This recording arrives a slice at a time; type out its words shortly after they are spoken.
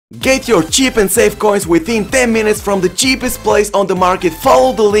Get your cheap and safe coins within 10 minutes from the cheapest place on the market.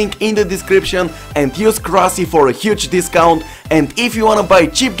 Follow the link in the description and use Krasi for a huge discount. And if you wanna buy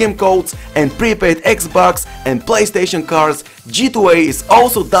cheap game codes and prepaid Xbox and PlayStation cards, G2A is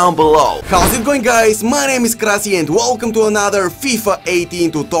also down below. How's it going, guys? My name is Krasi and welcome to another FIFA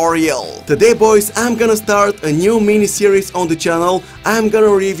 18 tutorial. Today, boys, I'm gonna start a new mini-series on the channel. I'm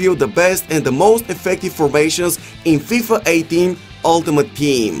gonna review the best and the most effective formations in FIFA 18 Ultimate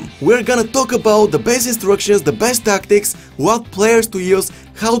Team. We're gonna talk about the best instructions, the best tactics, what players to use,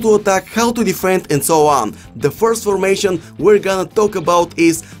 how to attack, how to defend, and so on. The first formation we're gonna talk about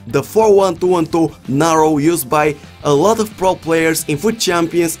is the 4-1-2-1-2 narrow, used by a lot of pro players in FUT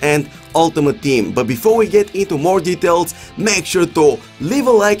Champions and Ultimate Team. But before we get into more details, make sure to leave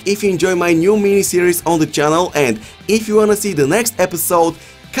a like if you enjoy my new mini series on the channel, and if you wanna see the next episode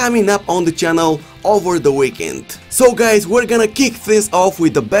coming up on the channel over the weekend. So guys, we're gonna kick things off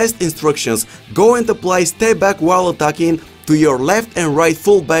with the best instructions. Go and apply step back while attacking to your left and right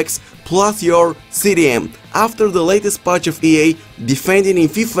fullbacks plus your CDM. After the latest patch of EA, defending in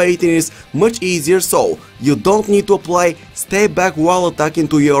FIFA 18 is much easier, so you don't need to apply step back while attacking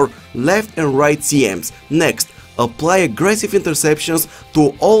to your left and right CMs. Next, apply aggressive interceptions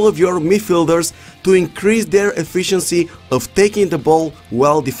to all of your midfielders to increase their efficiency of taking the ball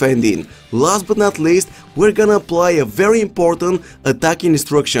while defending. Last but not least, we're gonna apply a very important attacking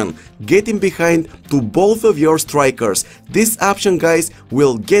instruction: getting behind to both of your strikers. This option, guys,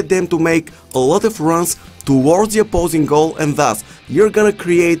 will get them to make a lot of runs towards the opposing goal, and thus you're gonna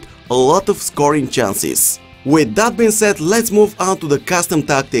create a lot of scoring chances. With that being said, let's move on to the custom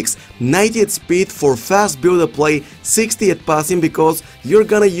tactics. 90 at speed for fast build-up play, 60 at passing because you're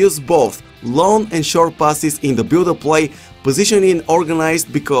gonna use both long and short passes in the build-up play. Positioning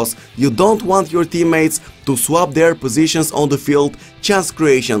organized because you don't want your teammates to swap their positions on the field. Chance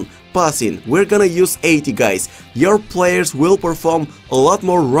creation. Passing, we're gonna use 80, guys. Your players will perform a lot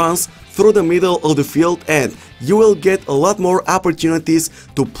more runs through the middle of the field, and you will get a lot more opportunities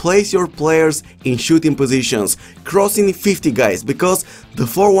to place your players in shooting positions. Crossing, 50, guys, because the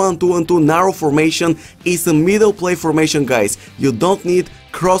 4-1-2-1-2 narrow formation is a middle play formation, guys. You don't need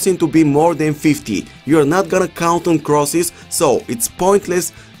crossing to be more than 50. You're not gonna count on crosses, so it's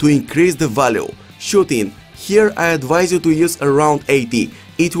pointless to increase the value. Shooting, here I advise you to use around 80.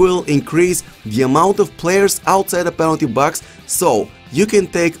 It will increase the amount of players outside the penalty box, so you can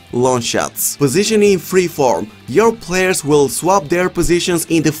take long shots. Positioning, freeform. Your players will swap their positions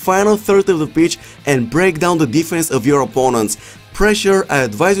in the final third of the pitch and break down the defense of your opponents. Pressure, I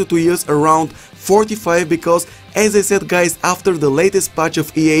advise you to use around 45 because, as I said, guys, after the latest patch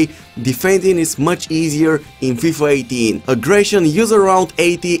of EA, defending is much easier in FIFA 18. Aggression, use around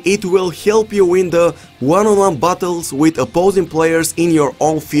 80, it will help you win the one-on-one battles with opposing players in your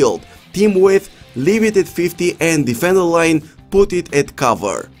own field. Team width, leave it at 50, and defender line, put it at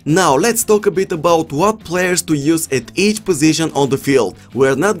cover. Now let's talk a bit about what players to use at each position on the field.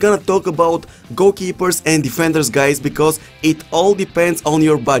 We're not gonna talk about goalkeepers and defenders, guys, because it all depends on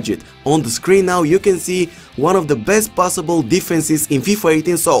your budget. On the screen now you can see one of the best possible defenses in FIFA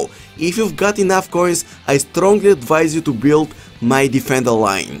 18, so if you've got enough coins, I strongly advise you to build my defender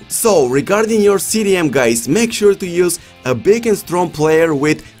line. So regarding your CDM, guys, make sure to use a big and strong player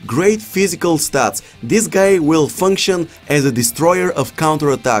with great physical stats. This guy will function as a destroyer of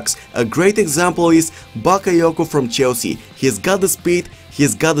counterattacks. A great example is Bakayoko from Chelsea. He's got the speed,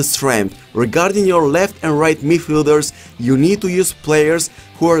 he's got the strength. Regarding your left and right midfielders, you need to use players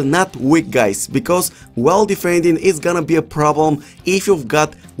who are not weak, guys, because while defending it's gonna be a problem if you've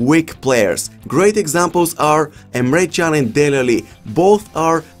got weak players. Great examples are Emre Can and Dele Alli. Both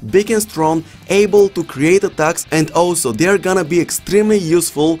are big and strong, able to create attacks, and also they're gonna be extremely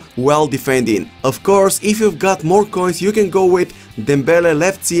useful while defending. Of course, if you've got more coins, you can go with Dembele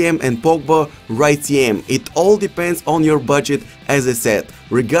left CM and Pogba right CM. It all depends on your budget, as I said.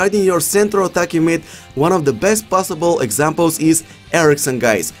 Regarding your central attacking mid, one of the best possible examples is Eriksen,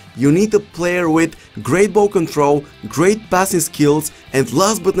 guys. You need a player with great ball control, great passing skills, and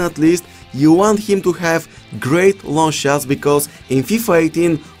last but not least, you want him to have great long shots because in FIFA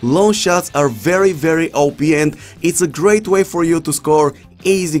 18 long shots are very OP, and it's a great way for you to score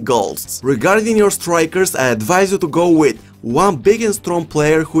easy goals. Regarding your strikers, I advise you to go with one big and strong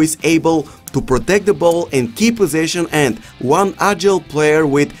player who is able to protect the ball and keep possession, and one agile player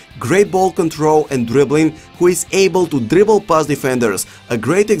with great ball control and dribbling who is able to dribble past defenders. A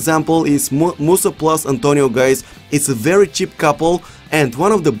great example is Musa plus Antonio, guys. It's a very cheap couple, and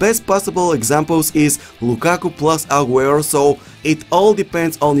one of the best possible examples is Lukaku plus Agüero, so it all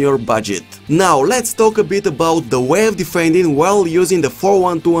depends on your budget. Now let's talk a bit about the way of defending while using the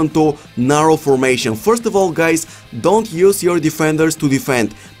 4-1-2-1-2 narrow formation. First of all guys, don't use your defenders to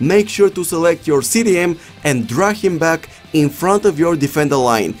defend. Make sure to select your CDM and drag him back in front of your defender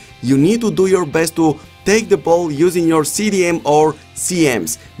line. You need to do your best to take the ball using your CDM or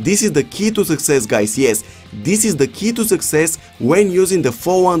CMs. This is the key to success guys, yes. This is the key to success when using the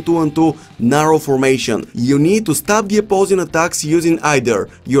 4-1-2-1-2 narrow formation. You need to stop the opposing attacks using either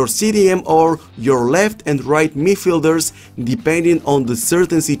your CDM or your left and right midfielders depending on the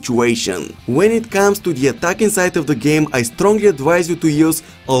certain situation. When it comes to the attacking side of the game, I strongly advise you to use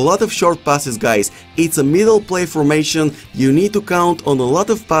a lot of short passes guys. It's a middle play formation, you need to count on a lot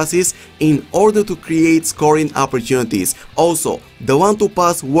of passes in order to create scoring opportunities. Also, the 1-2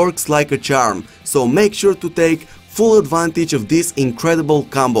 pass works like a charm, so make sure to take full advantage of this incredible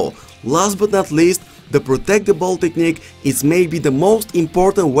combo. Last but not least, the protect the ball technique is maybe the most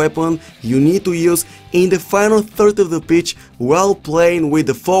important weapon you need to use in the final third of the pitch while playing with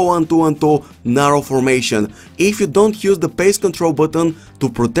the 4-1-2-1-2 narrow formation. If you don't use the pace control button to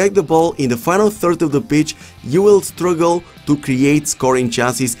protect the ball in the final third of the pitch, you will struggle to create scoring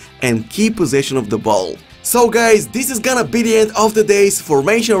chances and keep possession of the ball. So guys, this is gonna be the end of today's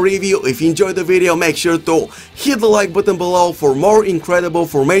formation review. If you enjoyed the video, make sure to hit the like button below for more incredible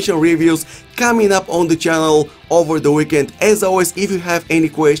formation reviews coming up on the channel over the weekend. As always, if you have any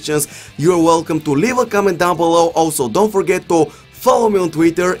questions, you're welcome to leave a comment down below. Also, don't forget to follow me on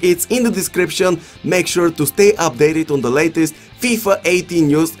Twitter, it's in the description. Make sure to stay updated on the latest FIFA 18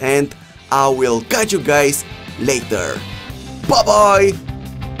 news, and I will catch you guys later. Bye bye!